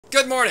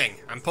Good morning.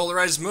 I'm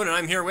PolarizedMoon, and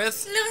I'm here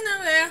with.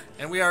 Luna there.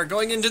 And we are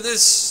going into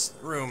this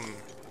room.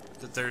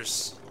 That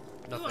there's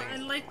nothing. Ooh, I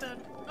like that.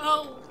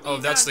 Oh. Oh,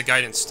 that's the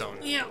guidance stone.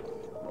 Yeah.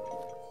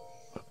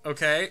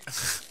 Okay.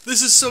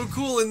 This is so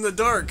cool in the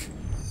dark.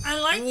 I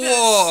like this.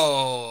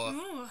 Whoa.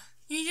 Ooh.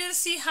 You get to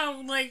see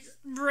how like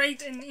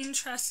bright and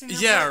interesting.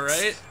 Yeah,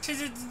 right.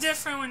 Because it's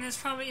different when it's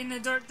probably in the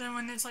dark than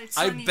when it's like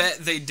sunny. I bet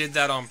they did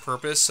that on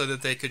purpose so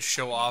that they could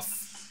show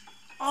off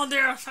all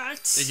their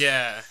effects.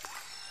 Yeah.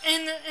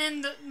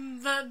 And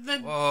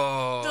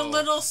Whoa. the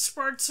little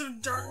sparks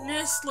of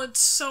darkness look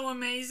so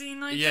amazing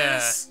like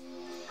this.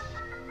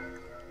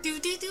 Do.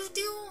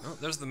 Oh,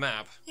 there's the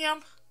map.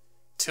 Yep.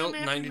 Tilt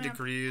 90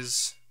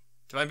 degrees.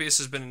 My base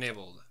has been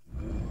enabled.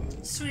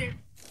 Sweet.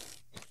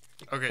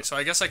 Okay, so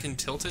I guess I can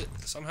tilt it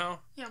somehow?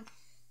 Yep.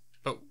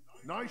 But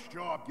nice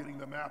job getting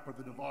the map of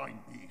the Divine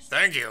Beast.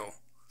 Thank you.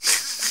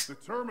 The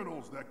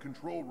terminals that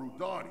control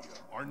Rudania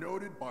are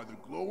noted by the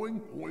glowing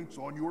points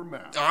on your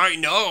map. I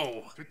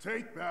know. To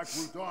take back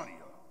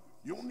Rudania,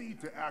 you'll need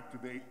to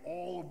activate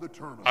all of the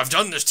terminals. I've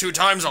done this 2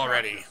 times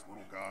already.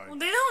 Well,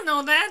 they don't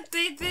know that.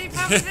 They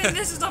probably think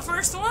this is the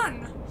first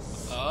one.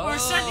 Oh. Or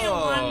second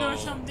one or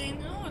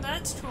something. Oh,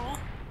 that's cool.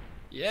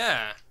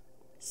 Yeah.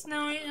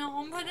 Snowy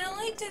Elm, but I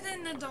liked it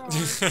in the dark.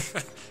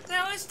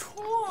 That was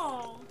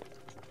cool.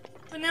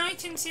 But now I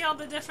can see all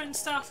the different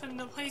stuff and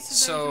the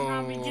places that I can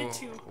probably get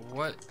to.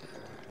 What?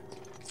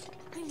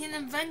 We can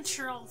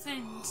adventure all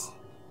things.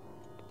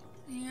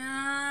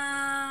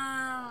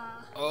 Yeah.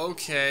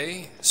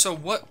 Okay. So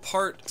what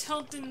part?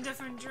 Tilt in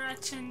different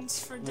directions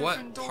for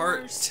different doors. What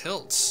part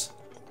tilts?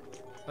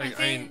 Like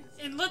I mean,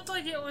 it looked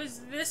like it was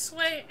this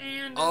way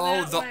and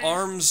oh, that the way.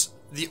 arms.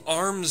 The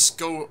arms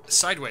go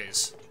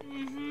sideways.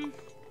 Mm-hmm.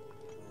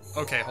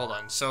 Okay, hold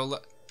on. So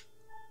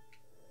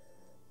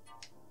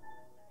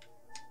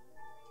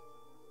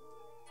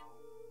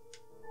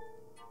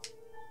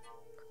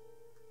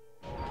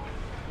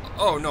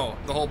oh no,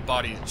 the whole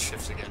body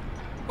shifts again.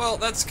 Well,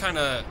 that's kind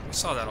of... we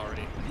saw that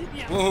already.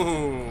 Yeah.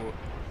 Whoa!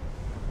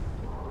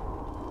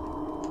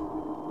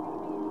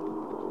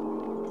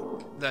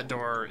 That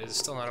door is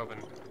still not open.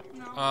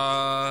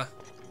 No.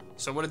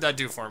 So what did that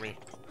do for me?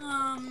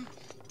 I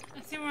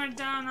think we're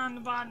down on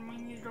the bottom. We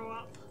need to go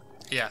up.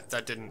 Yeah,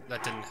 that didn't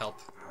help.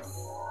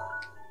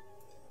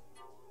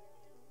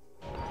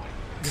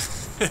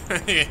 You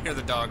can hear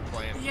the dog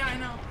playing. Yeah, I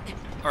know.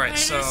 Alright,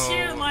 so... I just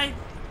hear, like,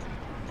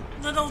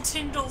 little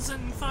tingles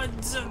and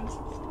thuds of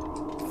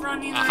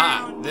running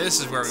aha! around. This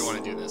is where we want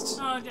to do this.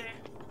 Okay.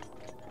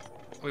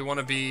 We want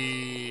to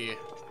be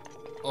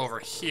over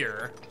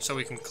here, so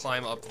we can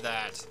climb up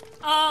that.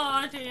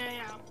 Oh, okay,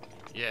 yeah.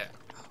 Yeah.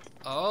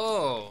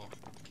 Oh.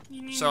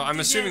 So I'm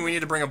assuming we need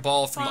to bring a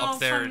ball from up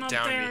there down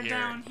to here.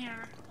 Down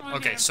here.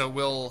 Okay, so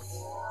we'll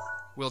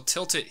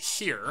tilt it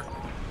here.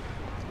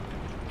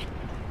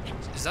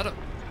 Is that a...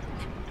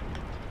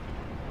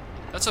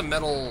 that's a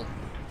metal...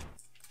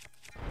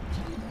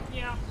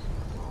 yeah.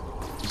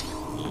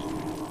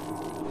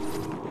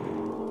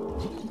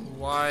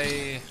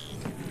 Why...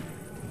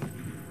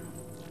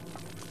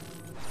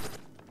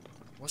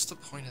 what's the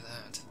point of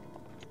that?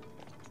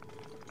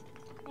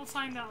 We'll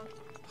find out.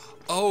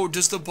 Oh,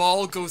 does the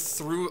ball go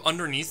through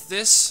underneath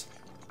this?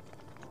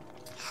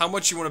 How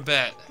much you want to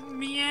bet?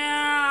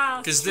 Yeah,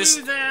 Because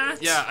that.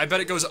 Yeah, I bet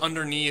it goes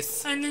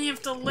underneath. And then you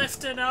have to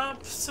lift it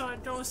up so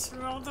it goes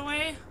through all the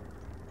way,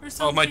 or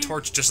something. Oh, my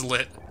torch just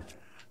lit.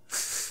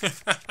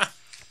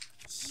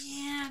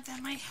 Yeah,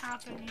 that might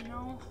happen, you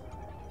know?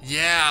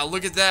 Yeah,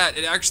 look at that.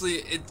 It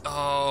actually,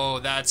 oh,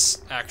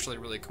 that's actually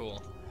really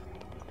cool.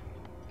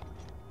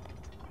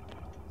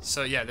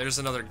 So yeah, there's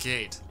another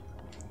gate.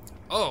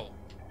 Oh.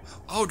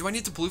 Oh, do I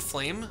need the blue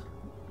flame?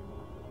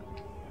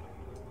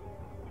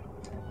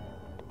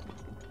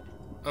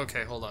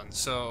 Okay, hold on.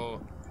 So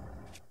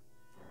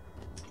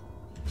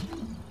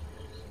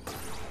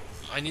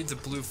I need the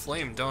blue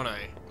flame, don't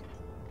I?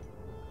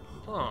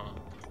 Huh.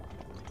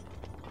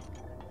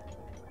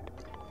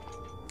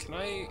 Can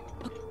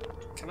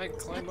I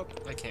climb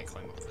up? I can't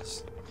climb up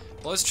this.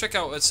 Well, let's check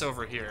out what's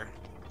over here.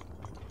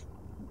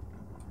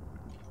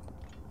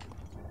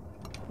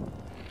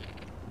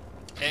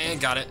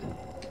 And got it.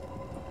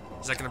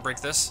 Is that gonna break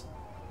this?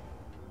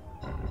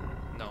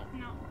 No.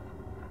 No.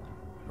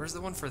 Where's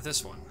the one for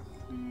this one?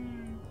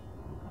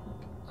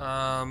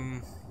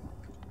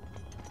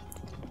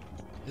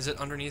 Is it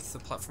underneath the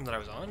platform that I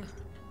was on?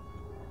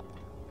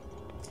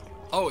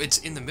 Oh, it's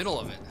in the middle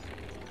of it.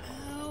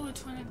 Oh,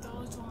 it's one of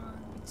those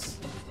ones.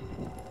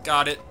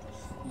 Got it.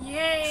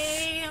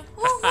 Yay!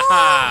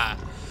 I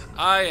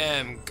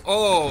am...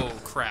 oh,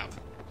 crap.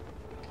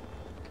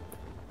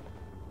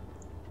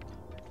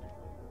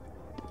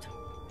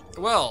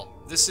 Well,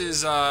 this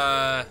is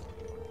a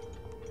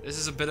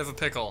bit of a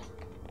pickle.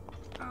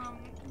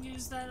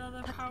 Use that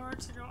other power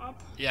to go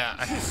up. Yeah.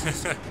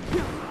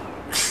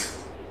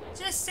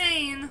 Just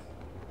saying.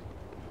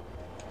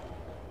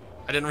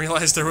 I didn't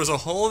realize there was a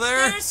hole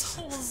there. There's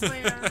holes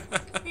there.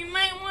 We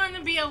might want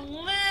to be a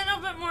little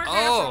bit more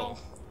careful. Oh.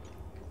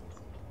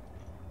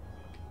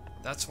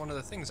 That's one of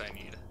the things I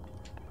need.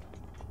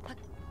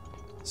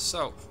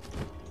 So,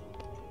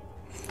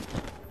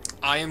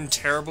 I am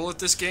terrible at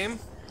this game.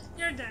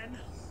 You're dead.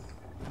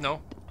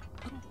 No.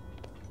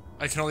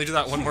 I can only do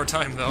that one more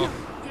time, though.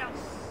 Yeah.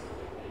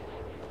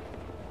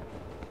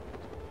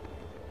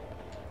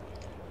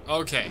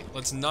 Okay,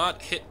 let's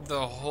not hit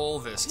the hole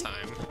this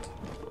time.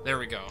 There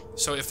we go.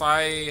 So if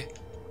I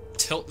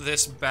tilt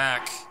this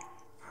back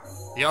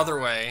the other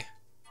way,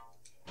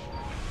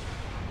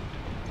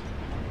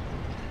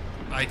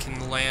 I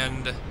can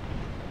land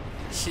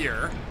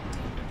here.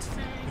 It's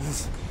very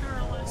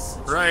perilous.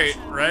 Right,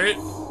 right,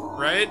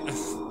 right?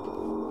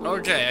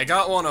 Okay, I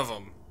got one of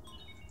them.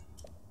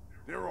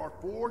 There are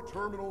 4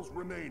 terminals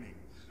remaining.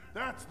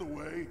 That's the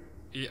way.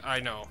 Yeah, I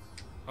know.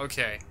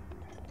 Okay.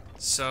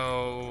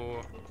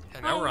 So...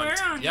 And now Oh, we're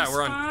on the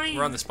spine.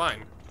 we're on the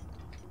spine.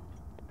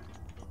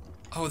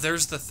 Oh,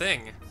 there's the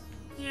thing.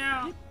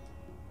 Yeah.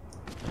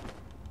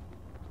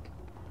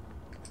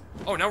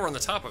 Oh, now we're on the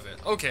top of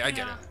it. Okay, I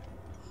get Yeah. it.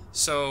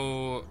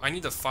 So, I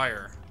need the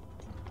fire.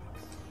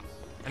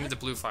 I need the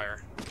blue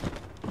fire.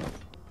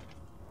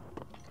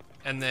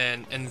 And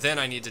then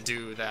I need to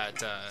do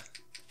that,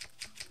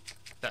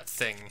 that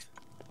thing.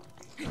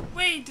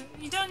 Wait,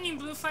 you don't need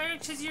blue fire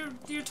because your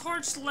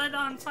torch lit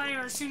on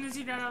fire as soon as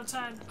you got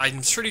outside.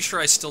 I'm pretty sure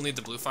I still need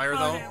the blue fire,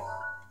 though. Okay.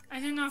 I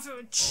didn't know if it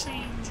would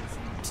change if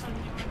you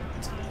suddenly went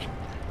outside.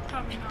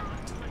 Probably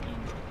not, but you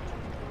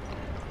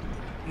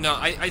know. No,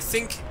 I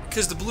think...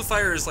 Because the blue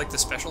fire is like the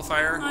special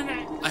fire.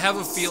 Okay. I have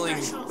a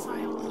feeling... Special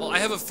fire. Well, I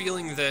have a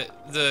feeling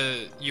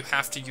that you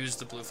have to use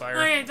the blue fire.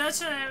 Okay, that's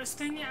what I was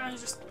thinking. I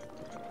was just...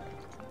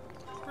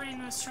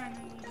 Brain was trying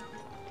to, you know...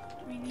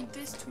 We need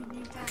this, we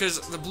need that. Because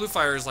the blue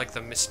fire is like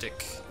the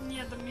mystic...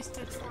 Yeah, the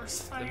Mystic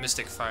Force fire. The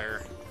mystic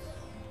fire.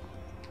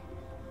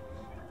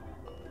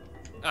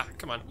 Ah,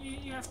 come on.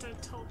 You have to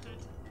tilt it.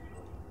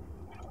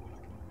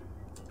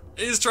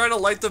 He's trying to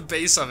light the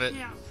base of it.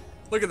 Yeah.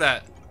 Look at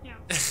that. Yeah.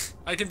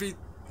 I can be...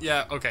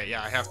 Yeah, okay,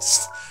 yeah, I have to...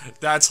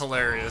 That's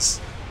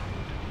hilarious.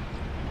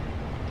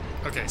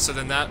 Okay, so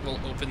then that will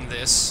open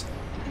this.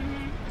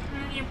 And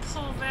then you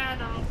pull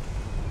that up.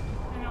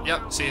 and it'll go.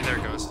 Yep, see, there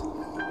it goes.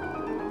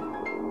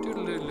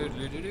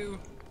 Doodle-doo-doo-doo-doo-doo.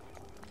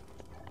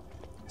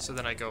 So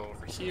then I go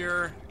over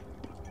here.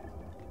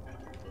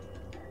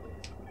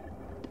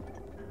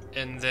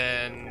 And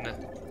then...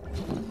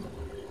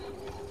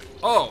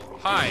 Oh,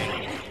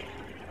 hi!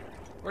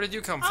 Where did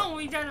you come from? Oh,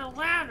 we got a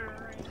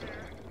ladder right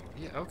there.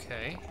 Yeah,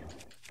 okay.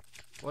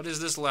 What is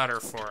this ladder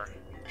for?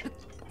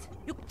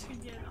 To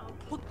get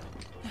up.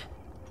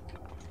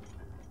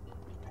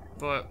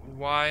 But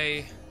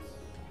why...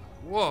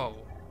 Whoa!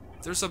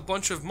 There's a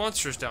bunch of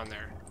monsters down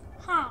there.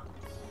 Huh.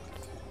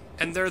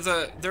 And they're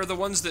the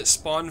ones that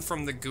spawn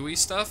from the gooey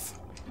stuff?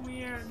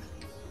 Weird.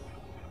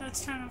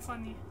 That's kind of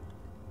funny.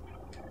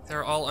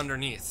 They're all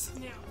underneath.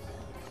 Yeah.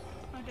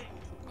 Okay.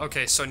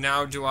 Okay, so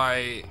now do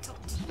I...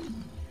 Tilt.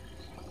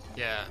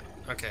 Yeah,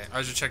 okay. I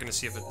was just checking to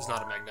see if it's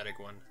not a magnetic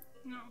one.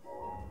 No.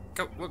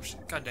 Go, whoops,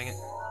 god dang it.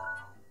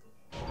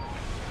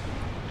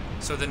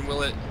 So then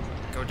will it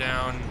go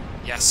down?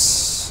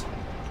 Yes.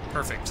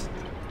 Perfect.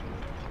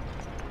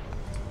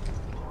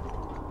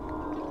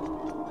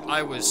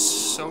 I was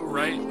so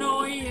right.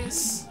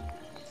 Noise.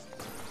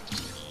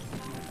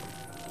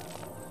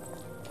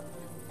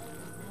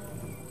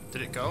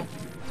 Did it go?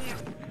 Yeah.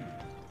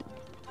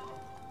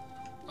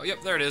 Oh,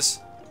 yep, there it is.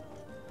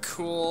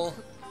 Cool.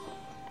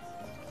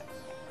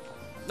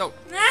 No,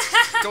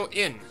 go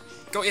in.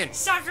 Go in.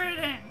 Sucker it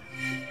in.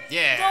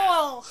 Yeah.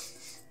 Goal.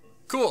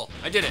 Cool,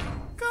 I did it.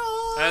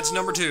 Goal. That's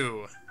number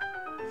 2.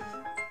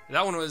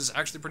 That one was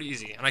actually pretty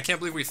easy, and I can't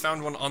believe we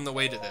found one on the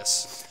way to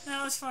this.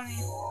 That was funny.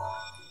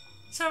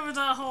 So for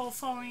the whole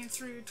falling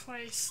through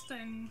twice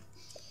thing.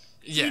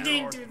 Yeah, You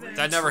did do that.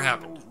 that never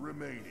happened. Terminals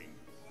remaining.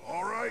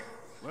 All right,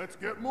 let's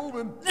get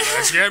moving.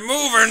 Let's get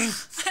moving.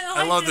 I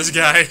like love this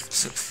guy.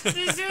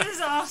 This dude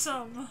is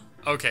awesome.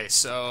 Okay,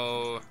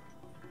 so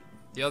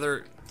the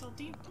other...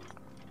 Tilty.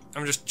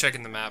 I'm just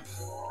checking the map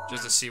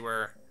just to see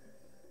where...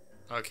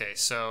 Okay,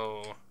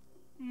 so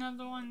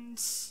Another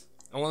one's...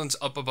 one's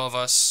up above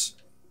us,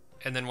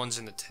 and then one's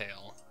in the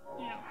tail.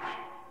 Yeah.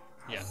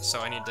 Yeah,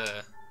 so I need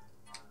to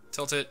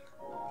tilt it.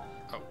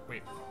 Oh,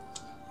 wait.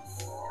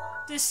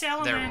 This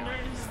salamander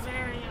is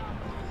very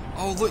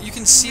Oh, look, you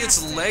can see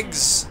its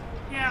legs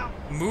yeah.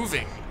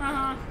 moving.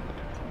 Uh-huh.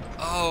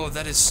 Oh,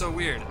 that is so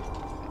weird.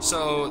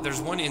 So, there's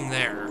one in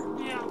there.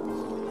 Yeah.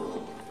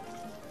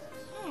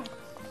 Hmm.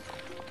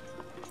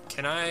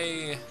 Can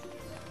I...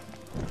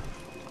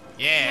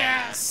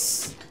 Yeah!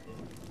 Yes.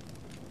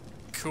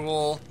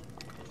 Cool.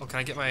 Oh, can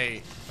I get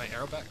my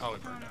arrow back? Oh,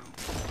 it Oh burned out.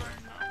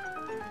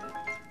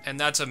 no. And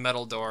that's a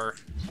metal door.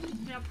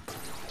 Yep.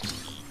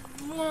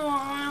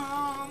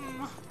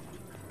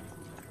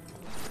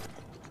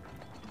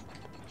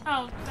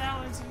 Oh,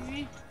 that was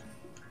easy.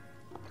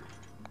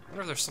 I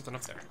wonder if there's something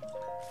up there.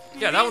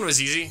 Yeah, that one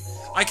was easy.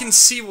 I can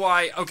see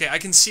why... Okay, I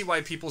can see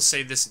why people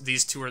say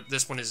these two are...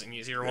 This one is an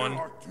easier one.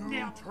 There are 2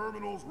 Yeah.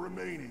 terminals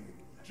remaining.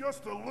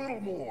 Just a little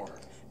more.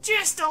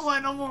 Just a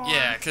little more.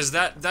 Yeah, because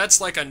that's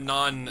like a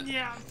non...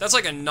 Yeah. That's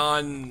like a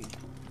non...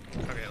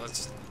 Okay,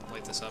 let's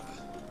light this up.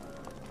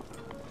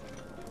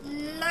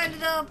 Light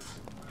it up.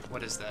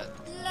 What is that?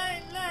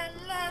 Light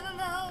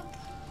it up.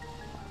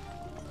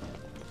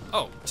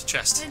 Oh, it's a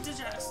chest. It's a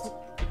chest.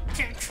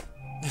 Kick.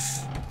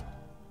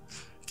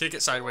 Kick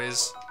it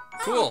sideways.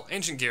 Cool,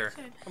 ancient gear.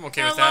 Good. I'm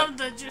okay I with that. love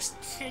the just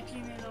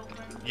kicking it open.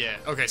 Yeah,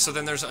 okay, so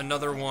then there's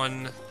another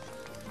one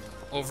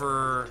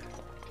over...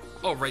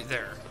 Oh, right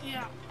there.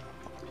 Yeah.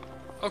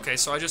 Okay,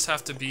 so I just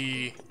have to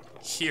be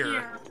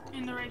here.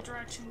 In the right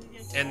direction to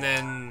get to And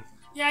then...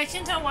 Yeah, I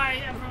can tell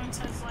why everyone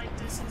says, like,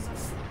 this is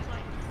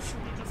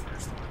should be the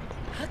first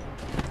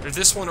one. Or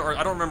this one, or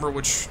I don't remember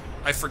which...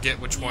 I forget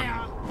which one.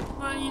 Yeah,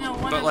 but, you know,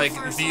 one But, of like, the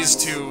first these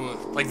ones, two...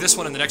 Like, this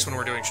one and the next one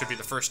we're doing should be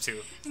the first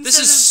two. This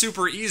Instead is of-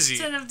 super easy.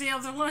 Instead of the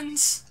other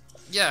ones.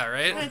 Yeah,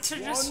 right? That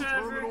took us One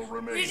forever. terminal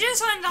remains. We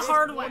just went the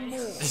hard way.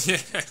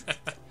 Yeah.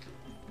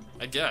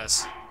 I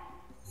guess.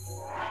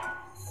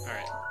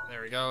 Alright,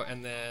 there we go,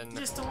 and then...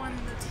 Just the one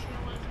in the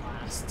tail is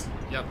last.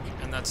 Yep,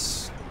 and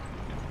that's...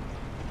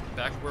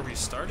 back where we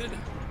started?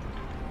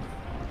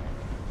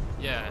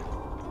 Yeah.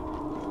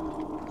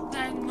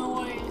 That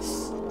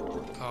noise.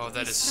 Oh,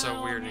 that is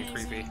so weird and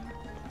creepy.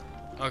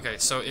 Okay,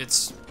 so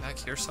it's back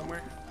here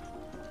somewhere?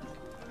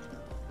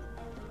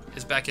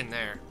 It's back in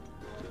there.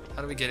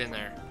 How do we get in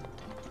there?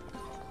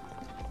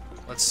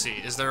 Let's see.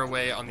 Is there a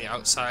way on the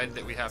outside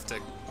that we have to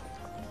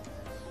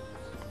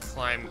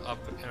climb up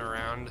and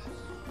around?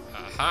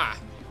 Aha!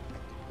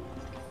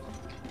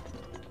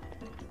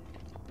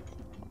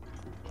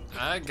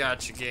 I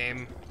got you,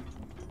 game.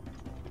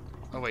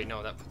 Oh wait,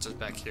 no, that puts us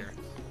back here.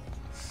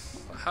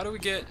 How do we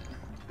get...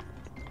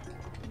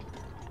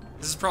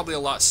 This is probably a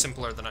lot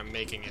simpler than I'm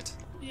making it.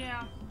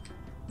 Yeah.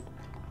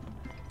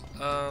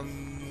 I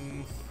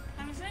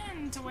was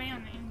thinking it's a way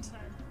on the inside.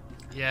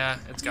 Yeah,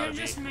 it's gotta You're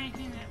be. just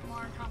making it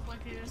more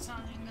complicated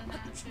sounding than it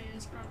actually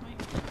is, probably.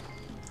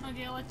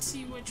 Okay, let's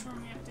see which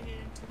room we have to get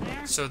into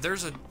there. So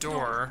there's a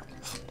door.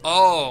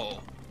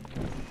 Oh!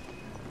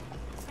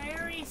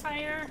 Fiery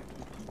fire.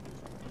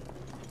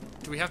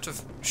 Do we have to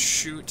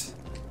shoot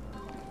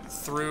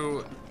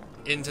through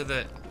into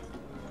the...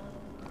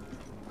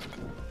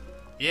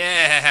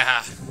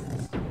 Yeah!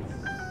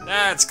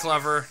 That's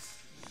clever.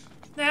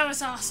 That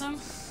was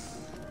awesome.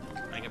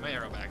 I get my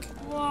arrow back.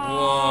 Whoa.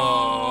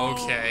 Whoa,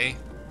 okay.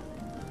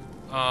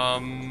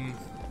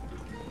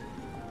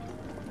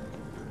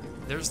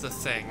 There's the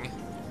thing.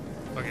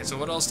 Okay, so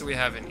what else do we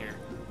have in here?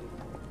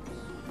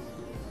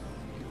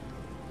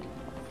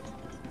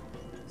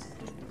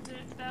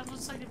 That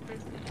looks like a big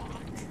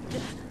block.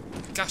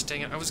 Gosh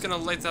dang it, I was gonna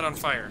light that on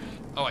fire.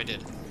 Oh, I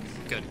did.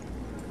 Good.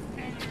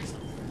 And there's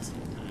something at the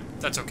same time.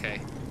 That's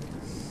okay.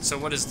 So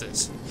what is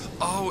this?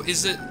 Oh,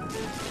 is it...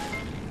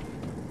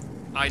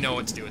 I know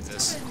what to do with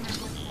this.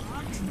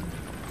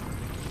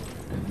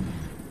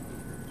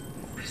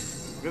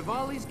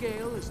 Rivali's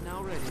Gale is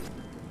now ready.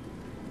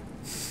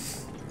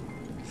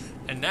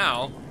 And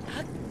now,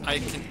 I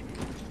can...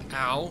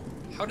 Ow.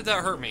 How did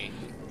that hurt me?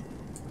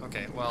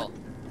 Okay, well,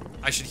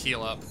 I should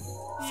heal up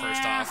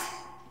first Yeah.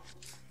 off.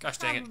 Gosh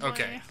dang it.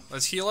 Probably. Okay,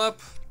 let's heal up.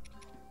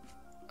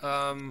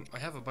 I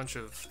have a bunch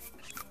of...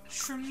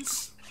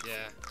 Shrooms.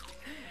 Yeah.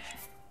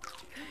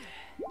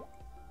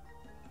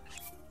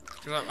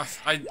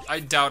 I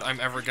doubt I'm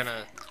ever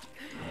gonna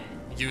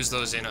use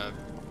those in a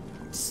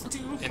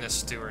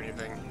stew or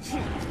anything.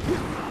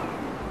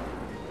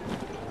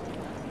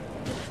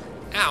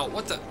 Ow,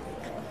 what the...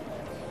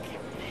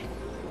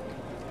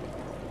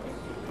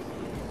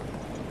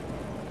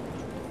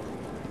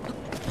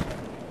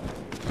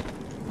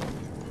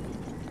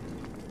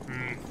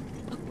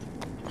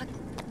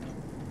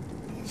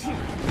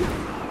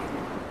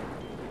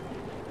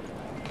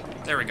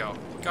 There we go.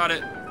 Got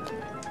it.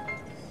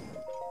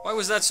 Why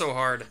was that so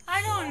hard?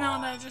 I don't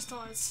know, that just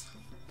was.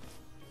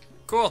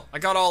 Cool, I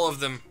got all of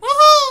them.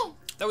 Woohoo!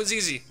 That was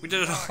easy. We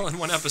did it all in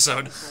one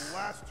episode. The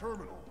last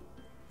terminal.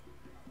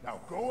 Now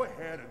go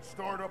ahead and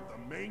start up the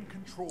main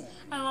control room.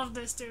 I love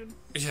this dude.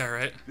 Yeah,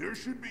 right? There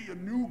should be a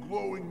new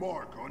glowing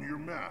mark on your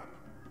map.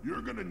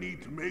 You're gonna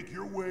need to make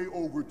your way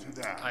over to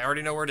that. I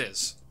already know where it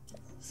is.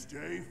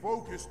 Stay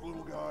focused,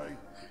 little guy.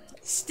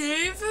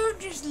 Stay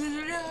focused,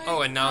 little guy.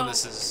 Oh, and now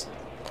this is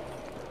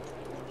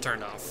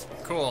turned off.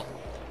 Cool.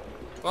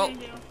 Well,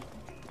 Thank you.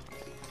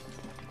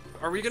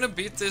 are we gonna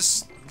beat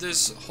this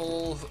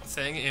whole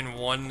thing in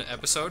one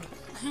episode?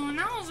 Who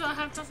knows? I'll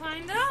have to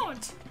find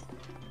out.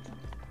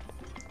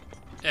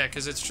 Yeah,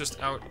 because it's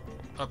just out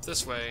up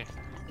this way.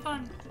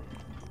 Fun.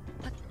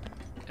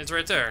 It's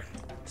right there.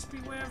 Just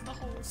beware of the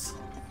holes.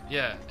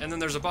 Yeah, and then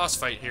there's a boss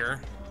fight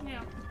here, Yeah.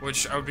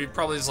 which I would be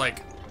probably is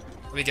like,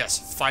 let me guess,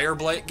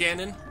 Fireblight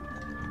Ganon?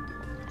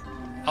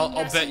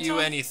 I'll bet you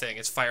anything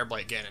it's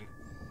Fireblight Ganon.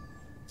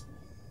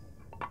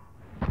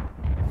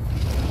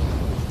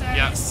 That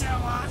Yeah. is so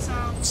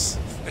awesome.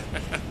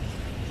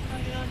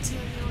 Okay, let's see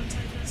what you look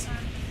like this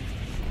time.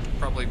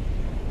 Probably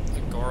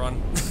like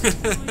Goron.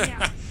 Oh,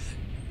 yeah.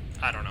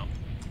 I don't know.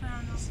 I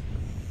don't know.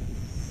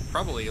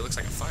 Probably it looks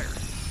like a fire.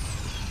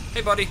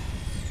 Hey, buddy.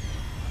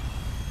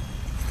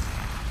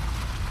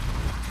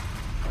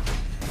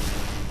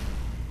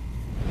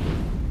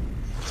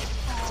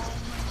 Oh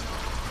my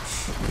gosh.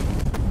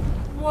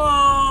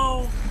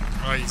 Whoa!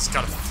 Oh, he's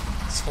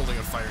holding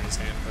a fire in his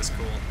hand. That's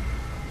cool.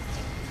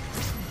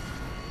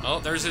 Oh,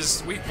 there's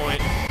his weak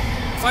point.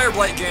 Fire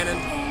Blight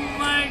Ganon. Oh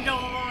my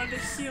god,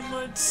 he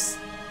looks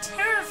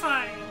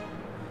terrifying.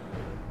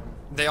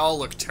 They all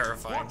look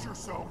terrifying. Watch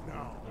yourself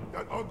now.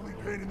 That ugly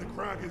pain in the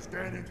crag is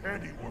Ganon's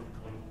handiwork.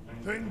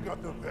 Thing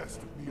got the best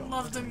of me.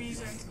 Love the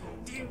music.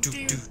 Good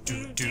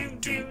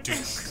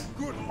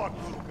luck,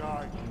 little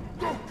guy.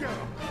 Go get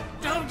him.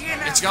 Don't get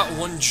him. It's got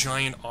one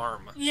giant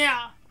arm.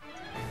 Yeah.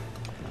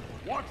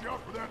 Watch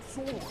out for that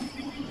sword.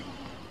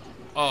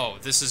 Oh,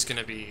 this is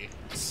gonna be...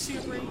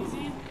 Super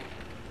easy.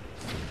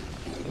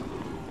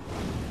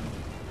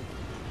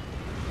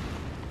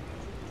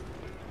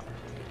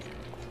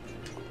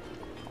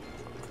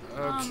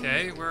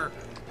 Okay,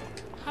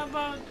 How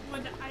about,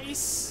 would the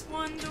ice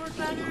ones work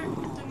better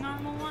than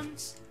normal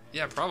ones?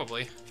 Yeah,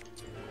 probably.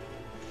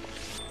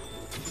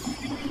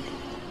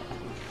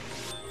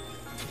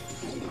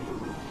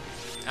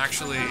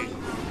 Actually...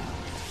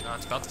 No,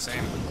 it's about the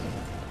same.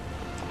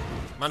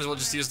 Might as well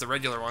just use the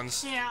regular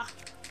ones. Yeah.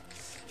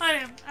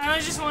 I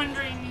was just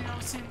wondering, you know,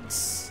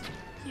 since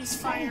he's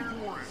fire.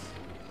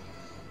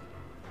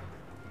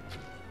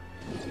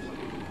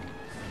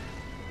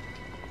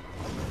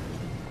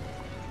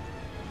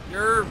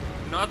 You're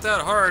not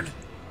that hard.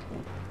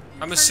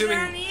 I'm assuming...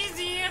 Pretty darn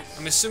easy.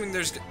 I'm assuming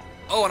there's...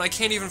 Oh, and I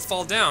can't even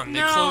fall down.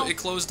 No. It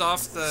closed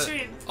off the...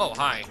 Sweet. Oh,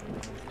 hi.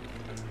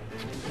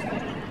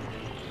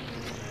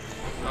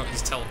 Oh,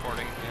 he's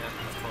teleporting.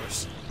 Yeah, of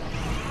course.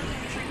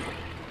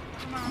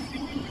 Come on.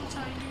 That's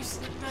how you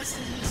do best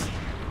things.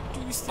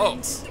 Do Oh,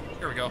 things.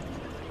 here we go.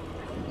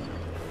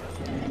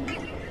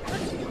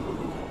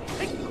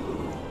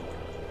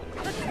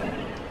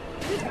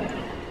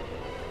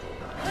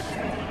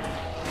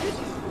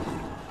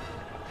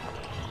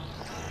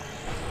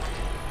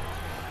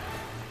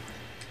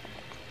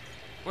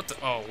 What the?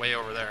 Oh, way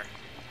over there.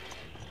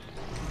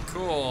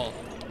 Cool.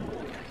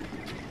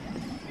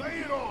 Lay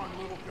it on,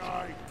 little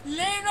guy. Lay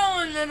it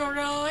on, little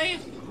guy.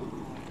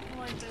 I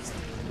like this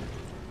dude.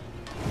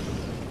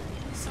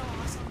 He's so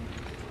awesome.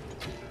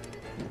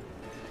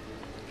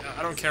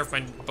 I don't care if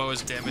my bow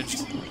is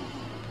damaged.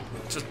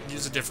 Just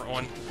use a different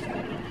one.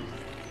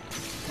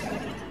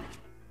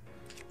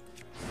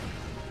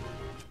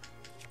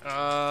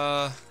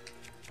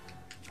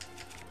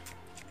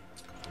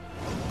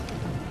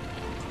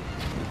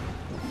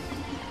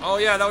 Oh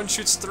yeah, that one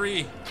shoots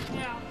 3.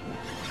 Yeah.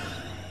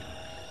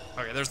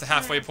 Okay, there's the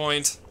halfway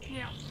point.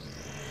 Yeah.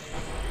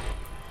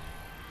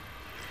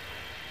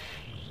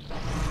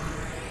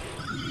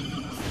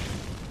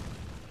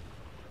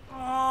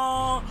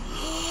 Oh.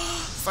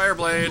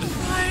 Fireblade.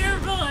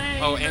 Fireblade.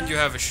 Oh, and you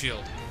have a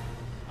shield.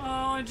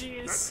 Oh, That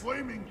jeez.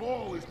 flaming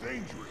ball is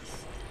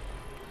dangerous.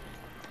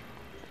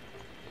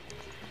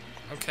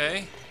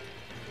 Okay.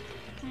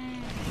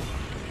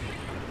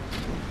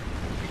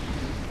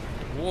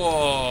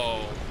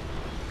 Whoa.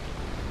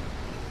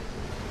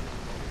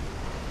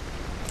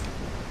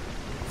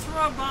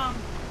 Throw a bomb.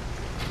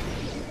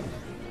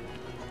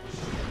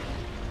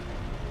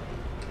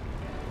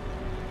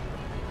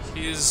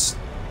 He's...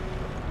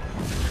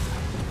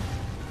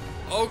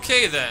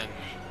 Okay then.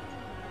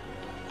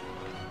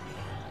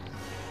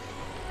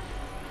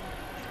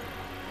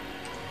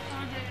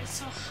 Okay,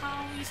 so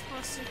how are we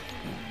supposed to do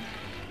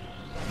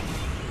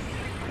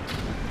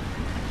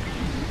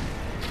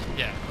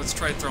Yeah, let's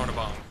try throwing a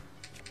bomb.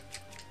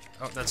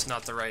 Oh, that's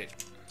not the right.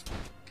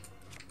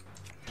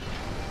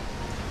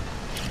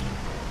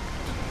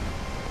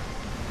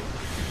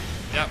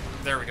 Yep,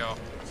 there we go.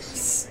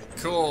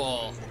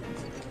 Cool.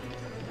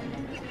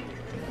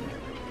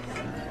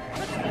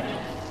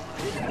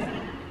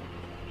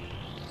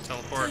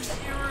 Teleport. Those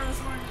arrows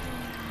weren't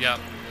doing Yep.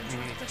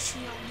 anything with the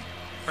shield.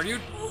 Are you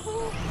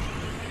Woohoo.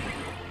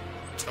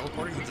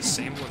 teleporting to the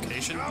same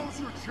location? Now's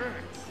your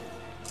chance.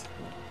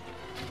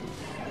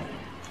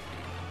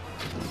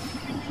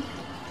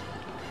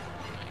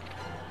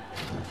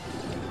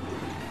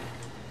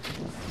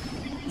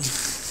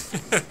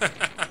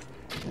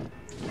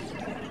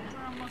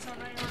 We're almost out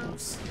of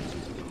arrows.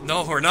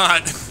 No, we're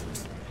not.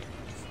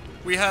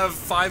 We have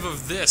 5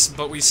 of this,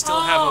 but we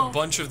still have a Oh.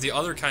 bunch of the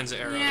other kinds of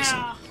arrows.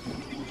 Yeah.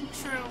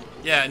 True.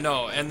 Yeah,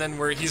 no, and then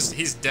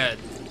he's dead.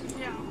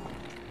 Yeah.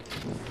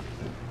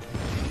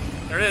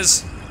 There it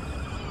is.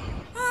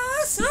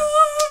 Awesome!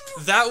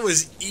 That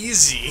was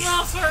easy.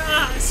 Well, for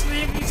us,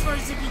 maybe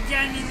towards the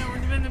beginning it would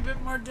have been a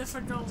bit more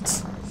difficult.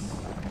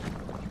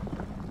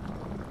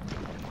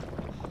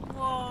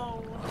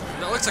 Whoa.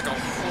 That looks like a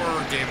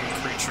horror game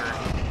creature.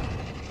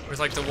 With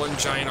like the one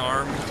giant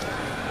arm.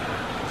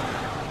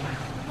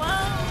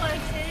 Well,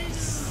 like,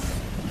 is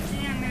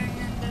Ganon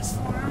in this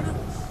form?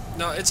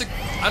 No, it's a...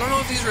 I don't know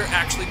if these are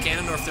actually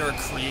canon or if they're a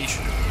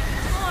creation.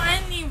 Well,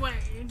 anyway,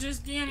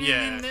 just Ganon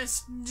Yeah. in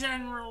this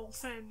general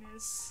thing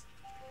is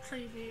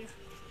creepy.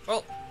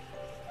 Well,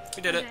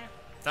 we did it. Okay.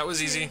 That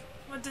was easy.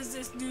 What does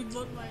this dude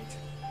look like?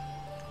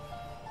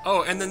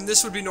 Oh, and then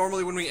this would be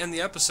normally when we end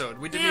the episode.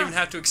 We didn't Yeah. even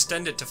have to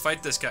extend it to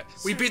fight this guy.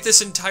 We Sure. beat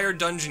this entire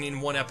dungeon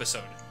in 1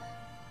 episode.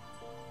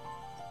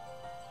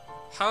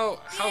 How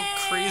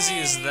crazy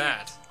is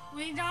that?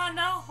 We got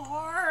a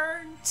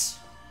heart. It's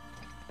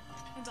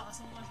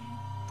awesome looking.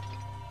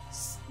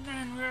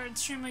 And we're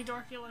extremely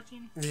dorky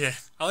looking. Yeah,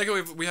 I like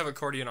how we have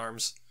accordion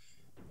arms.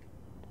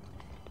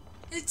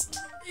 It's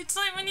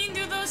like when you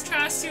do those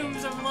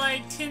costumes of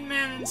like Tin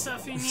Man and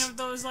stuff, and you have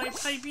those like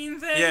piping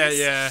things. Yeah,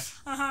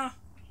 yeah.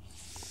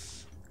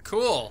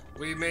 Cool.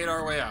 We made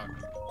our way out.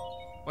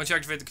 Once you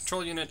activate the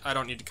control unit, I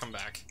don't need to come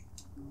back.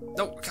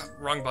 No, God,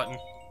 wrong button.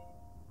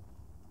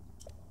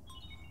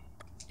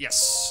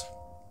 Yes.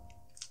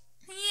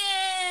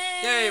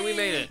 Yay! Yay, we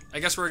made it. I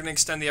guess we're gonna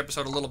extend the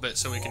episode a little bit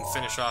so we can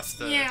finish off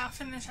the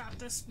finish off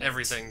this bit.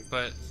 everything.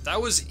 But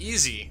that was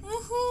easy.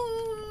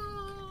 Woohoo!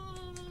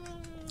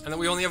 And then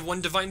we only have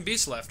one Divine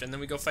Beast left, and then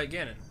we go fight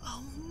Ganon.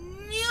 Oh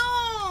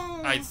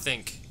no! I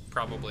think,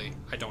 probably.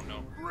 I don't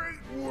know.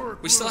 Great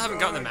work. We still haven't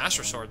gotten the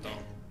Master Sword, though.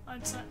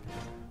 What's that?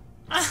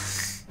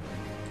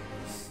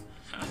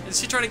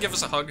 Is he trying to give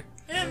us a hug?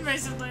 Yeah,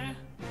 basically.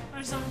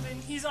 Or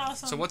something. He's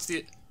awesome. So what's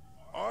the...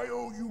 I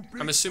owe you big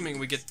I'm assuming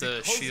we get the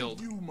because of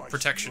shield you, my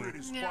protection. spirit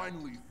is Yeah.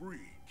 finally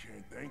free.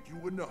 Can't thank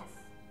you enough.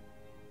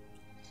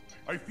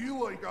 I feel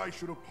like I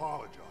should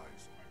apologize.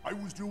 I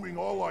was doing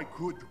all I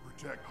could to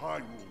protect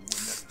Hyrule when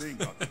that thing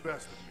got the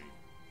best of me.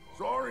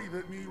 Sorry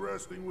that me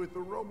resting with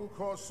the rubble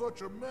caused such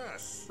a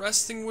mess.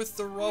 Resting with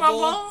the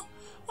rubble? Rubble?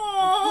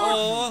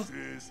 Oh. The good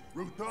news is, I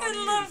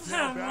Rutania love is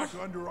now him. back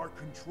under our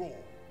control.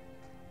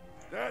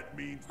 That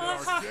means I that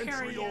love our how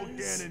century hairy old he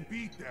is. Ganon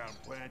beatdown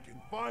plan can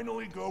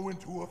finally go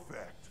into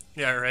effect.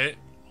 Yeah, right?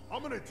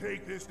 I'm gonna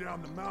take this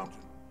down the mountain.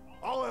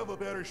 I'll have a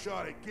better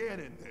shot at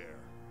Ganon there.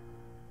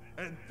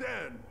 And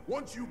then,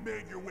 once you've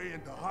made your way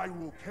into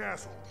Hyrule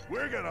Castle,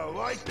 we're gonna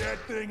light that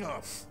thing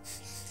up.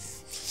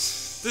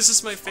 This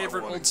is my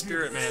favorite old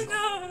spirit, man.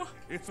 No.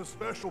 It's a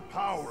special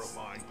power of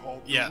mine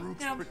called Yeah. the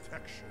Root's Yep.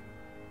 Protection.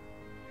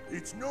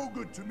 It's no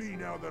good to me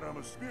now that I'm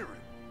a spirit,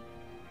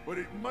 but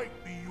it might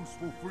be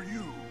useful for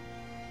you.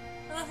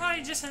 I love how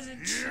he just has a...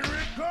 Here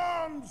it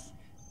comes!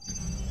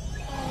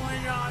 Oh my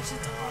gosh,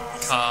 it's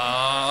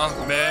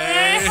awesome.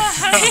 Kame.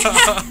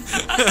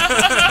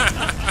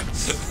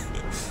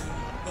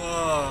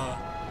 Oh.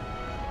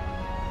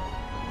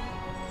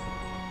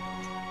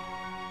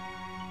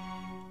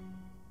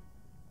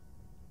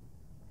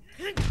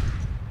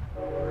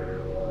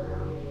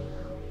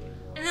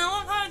 And I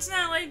love how it's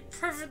not like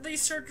perfectly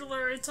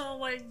circular, it's all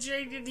like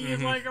jaggedy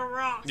like a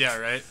rock. Yeah,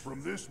 right?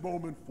 From this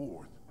moment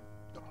forth,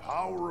 the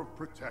power of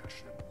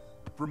protection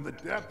from the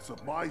depths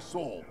of my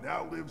soul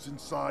now lives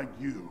inside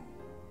you.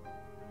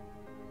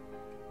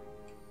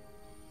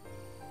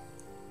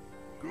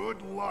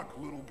 Good luck,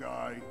 little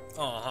guy.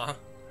 Aw.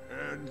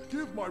 And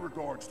give my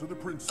regards to the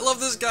princess. I love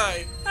this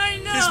guy. I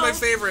know. He's my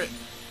favorite.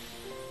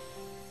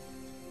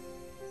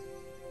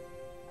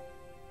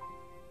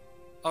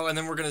 Oh, and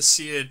then we're gonna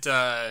see it,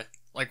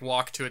 like,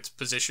 walk to its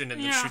position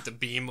and then shoot the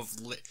beam of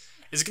lit.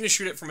 Is it gonna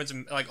shoot it from its,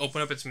 like,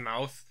 open up its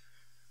mouth?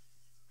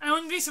 I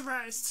wouldn't be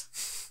surprised.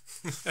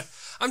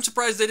 I'm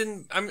surprised they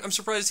didn't. I'm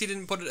surprised he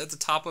didn't put it at the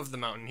top of the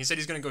mountain. He said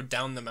he's gonna go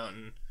down the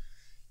mountain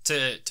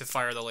to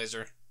fire the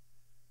laser.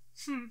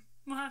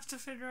 We'll have to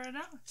figure it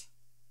out.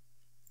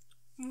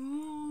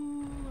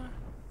 Ooh.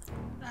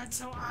 That's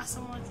so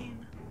awesome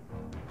looking.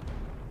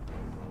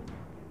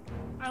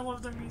 I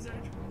love the music.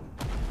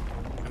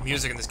 The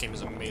music in this game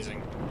is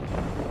amazing.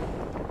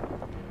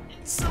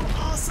 It's so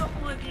awesome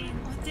looking.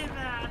 Look at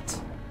that.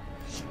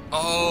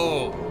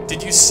 Oh,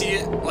 did you see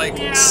it,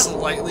 like,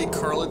 slightly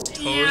curl its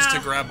toes to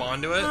grab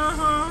onto it?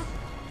 Uh-huh.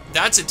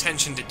 That's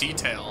attention to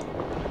detail.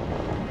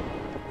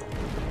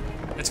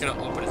 It's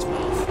gonna open its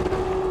mouth.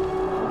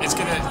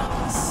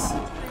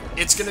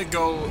 It's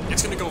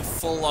gonna go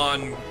full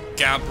on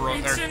Gabro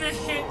It's gonna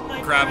hit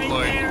like Graboid.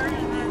 right there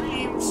and then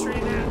aim straight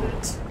at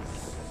it.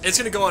 It's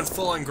gonna go on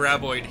full on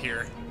Graboid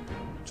here.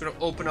 It's gonna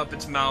open up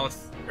its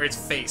mouth or its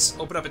face.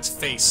 Open up its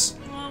face.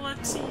 Well,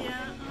 let's see.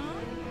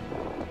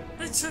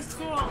 That's so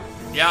cool.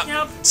 Yeah.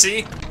 Yep.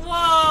 See?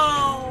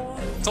 Whoa.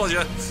 Told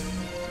ya.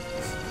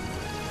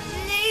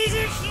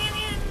 Laser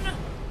cannon.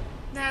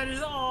 That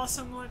is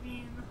awesome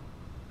looking.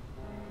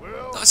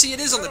 Well, Oh, see, it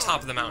is on the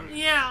top of the mountain.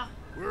 Yeah.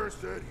 we're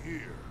set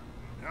here.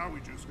 Now we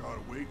just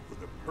gotta wait for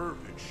the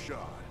perfect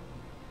shot.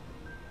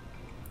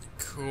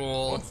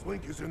 Cool. Once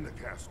Link is in the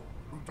castle,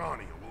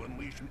 Rudania will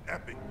unleash an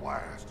epic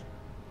blast.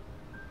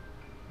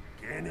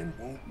 Ganon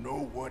won't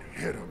know what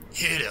hit him.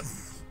 Hit him.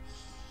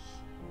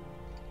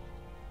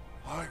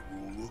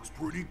 Hyrule looks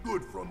pretty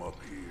good from up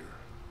here,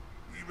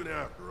 even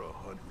after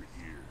 100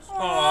 years.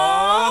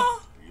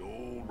 Aww. The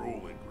old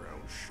rolling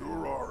grounds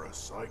sure are a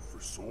sight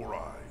for sore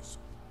eyes.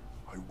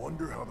 I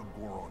wonder how the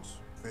Gorons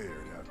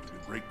fared after the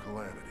Great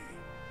Calamity.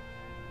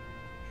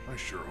 I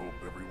sure hope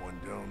everyone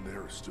down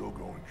there is still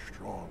going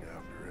strong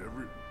after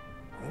every...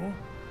 Huh?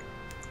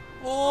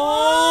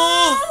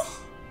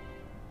 Oh.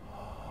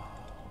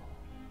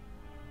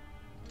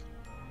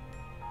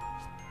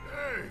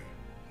 Hey,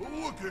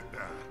 look at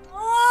that.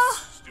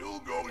 Oh. Still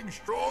going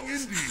strong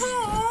indeed.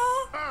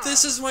 Oh.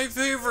 This is my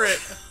favorite.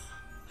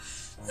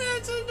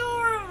 That's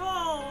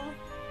adorable.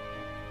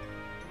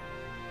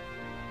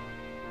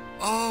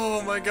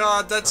 Oh my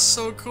god, that's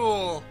so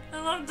cool.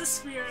 I love the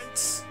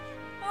spirits.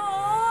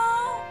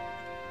 Oh.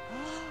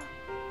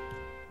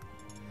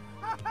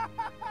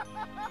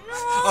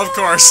 Of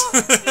course.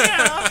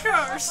 Yeah, of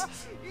course.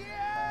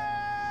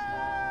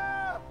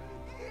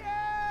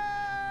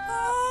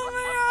 Oh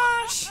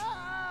my gosh.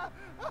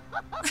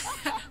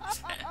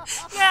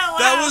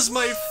 That was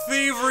my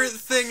favorite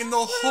thing in the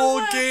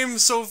whole game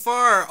so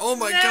far. Oh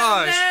my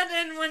gosh. That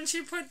and when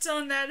she puts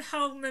on that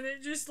helmet,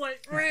 it just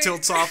like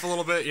tilts off a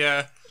little bit,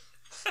 yeah.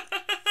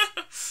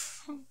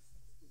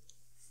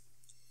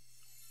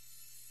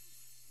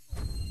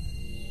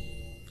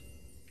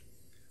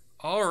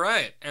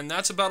 Alright, and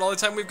that's about all the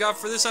time we've got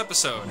for this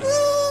episode.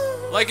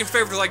 Like and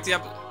favorite, like the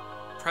episode.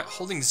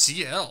 Holding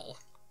ZL.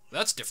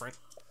 That's different.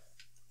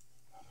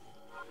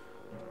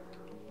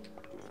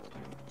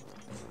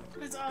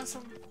 It's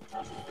awesome.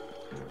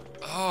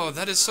 Oh,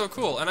 that is so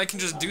cool. And I can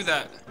just do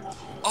that.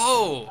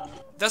 Oh,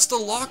 that's the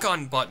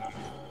lock-on button.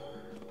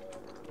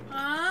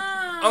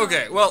 Ah.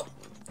 Okay, well,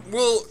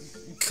 we'll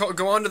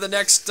go on to the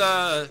next,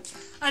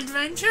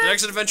 Adventure? the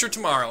next adventure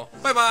tomorrow.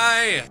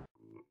 Bye-bye!